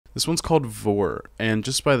This one's called Vore, and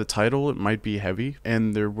just by the title, it might be heavy,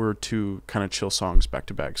 and there were two kind of chill songs back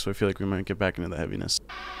to back, so I feel like we might get back into the heaviness.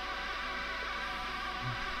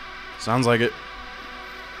 Sounds like it.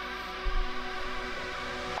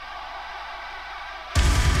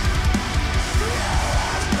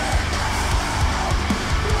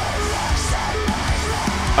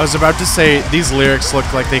 I was about to say, these lyrics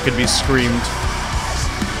look like they could be screamed.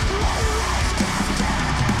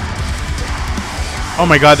 Oh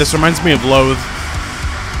my god, this reminds me of Loathe.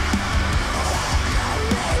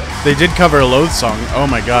 They did cover a Loathe song. Oh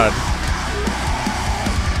my god.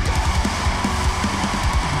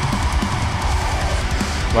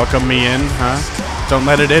 Welcome me in, huh? Don't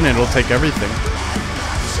let it in, it'll take everything.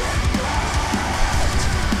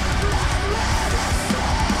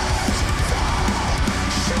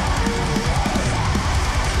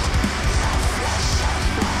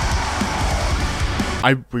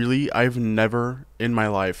 I've never in my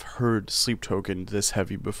life heard Sleep Token this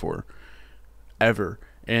heavy before. Ever.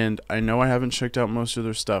 And I know I haven't checked out most of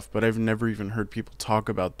their stuff, but I've never even heard people talk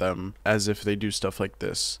about them as if they do stuff like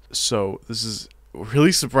this. So this is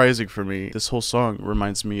really surprising for me. This whole song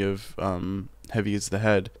reminds me of Heavy Is the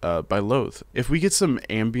Head by Loathe. If we get some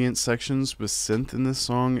ambient sections with synth in this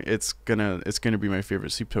song, it's gonna be my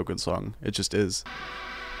favorite Sleep Token song. It just is.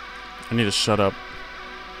 I need to shut up.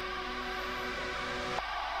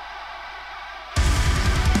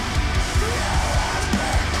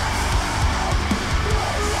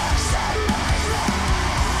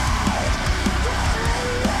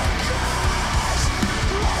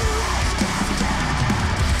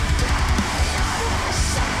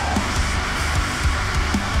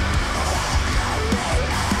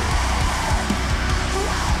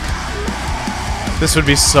 This would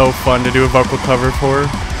be so fun to do a vocal cover for.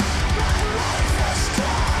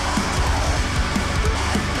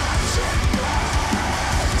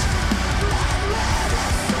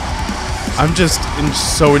 I'm just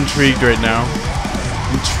so intrigued right now.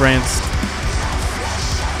 Entranced.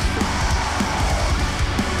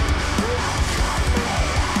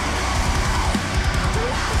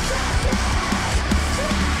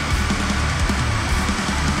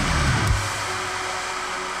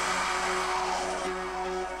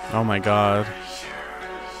 Oh my god.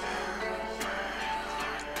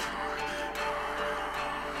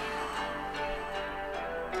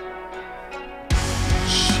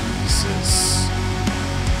 Jesus.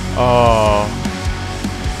 Oh.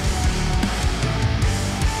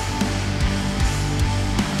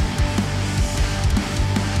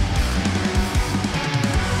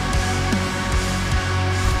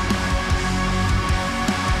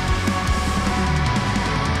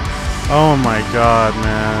 Oh my god,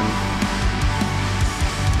 man.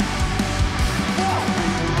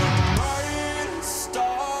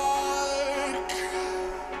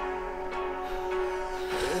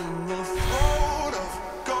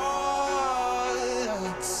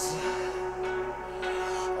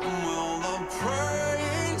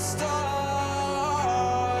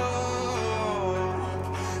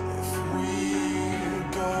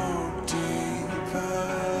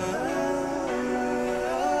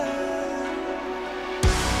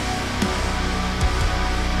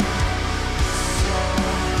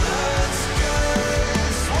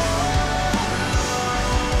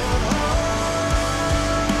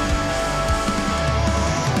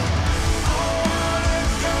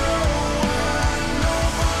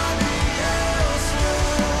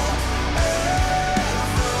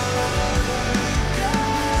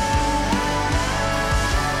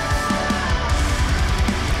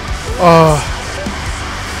 Oh.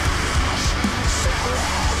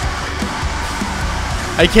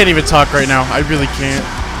 I can't even talk right now. I really can't.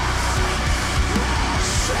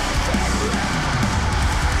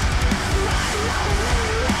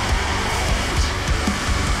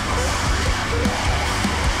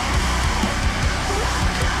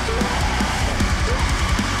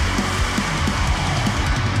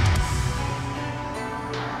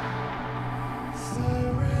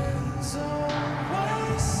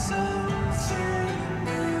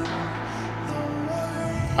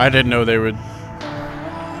 I didn't know they would.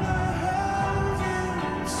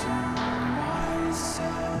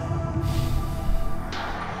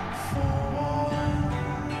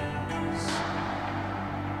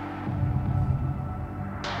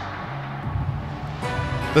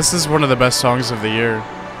 This is one of the best songs of the year.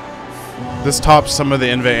 This tops some of the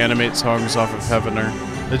Inva Animate songs off of Heavener.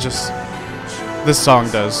 It just... this song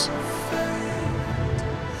does.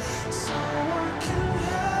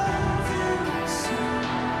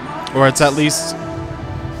 Or it's at least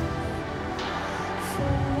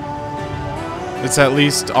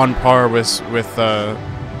on par with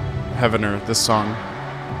Heavener, this song.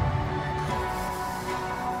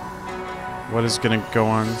 What is gonna go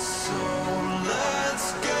on?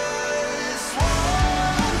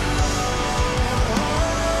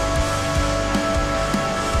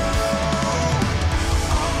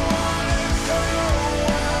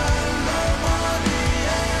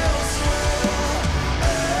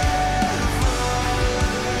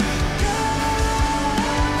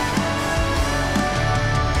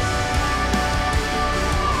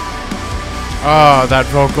 Oh, that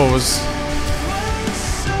vocal was...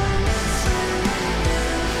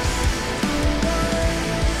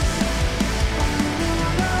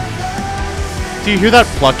 Do you hear that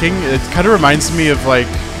plucking? It kind of reminds me of, like...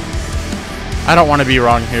 I don't want to be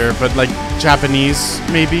wrong here, but, like, Japanese,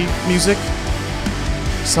 maybe, music?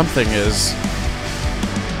 Something is.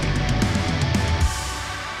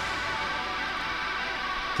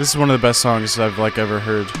 This is one of the best songs I've, like, ever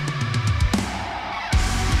heard.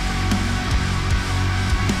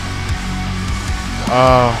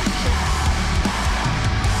 Oh.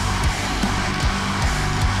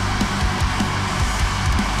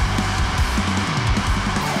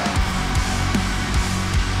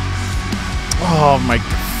 Oh my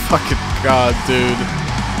fucking god, dude.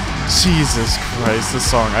 Jesus Christ, this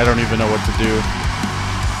song, I don't even know what to do.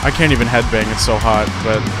 I can't even headbang, it's so hot,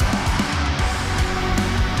 but...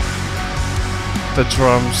 The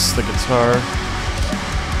drums, the guitar...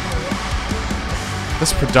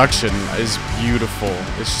 This production is beautiful.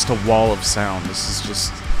 It's just a wall of sound. This is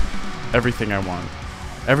just everything I want.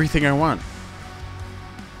 Everything I want.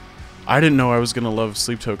 I didn't know I was gonna love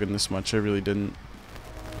Sleep Token this much. I really didn't.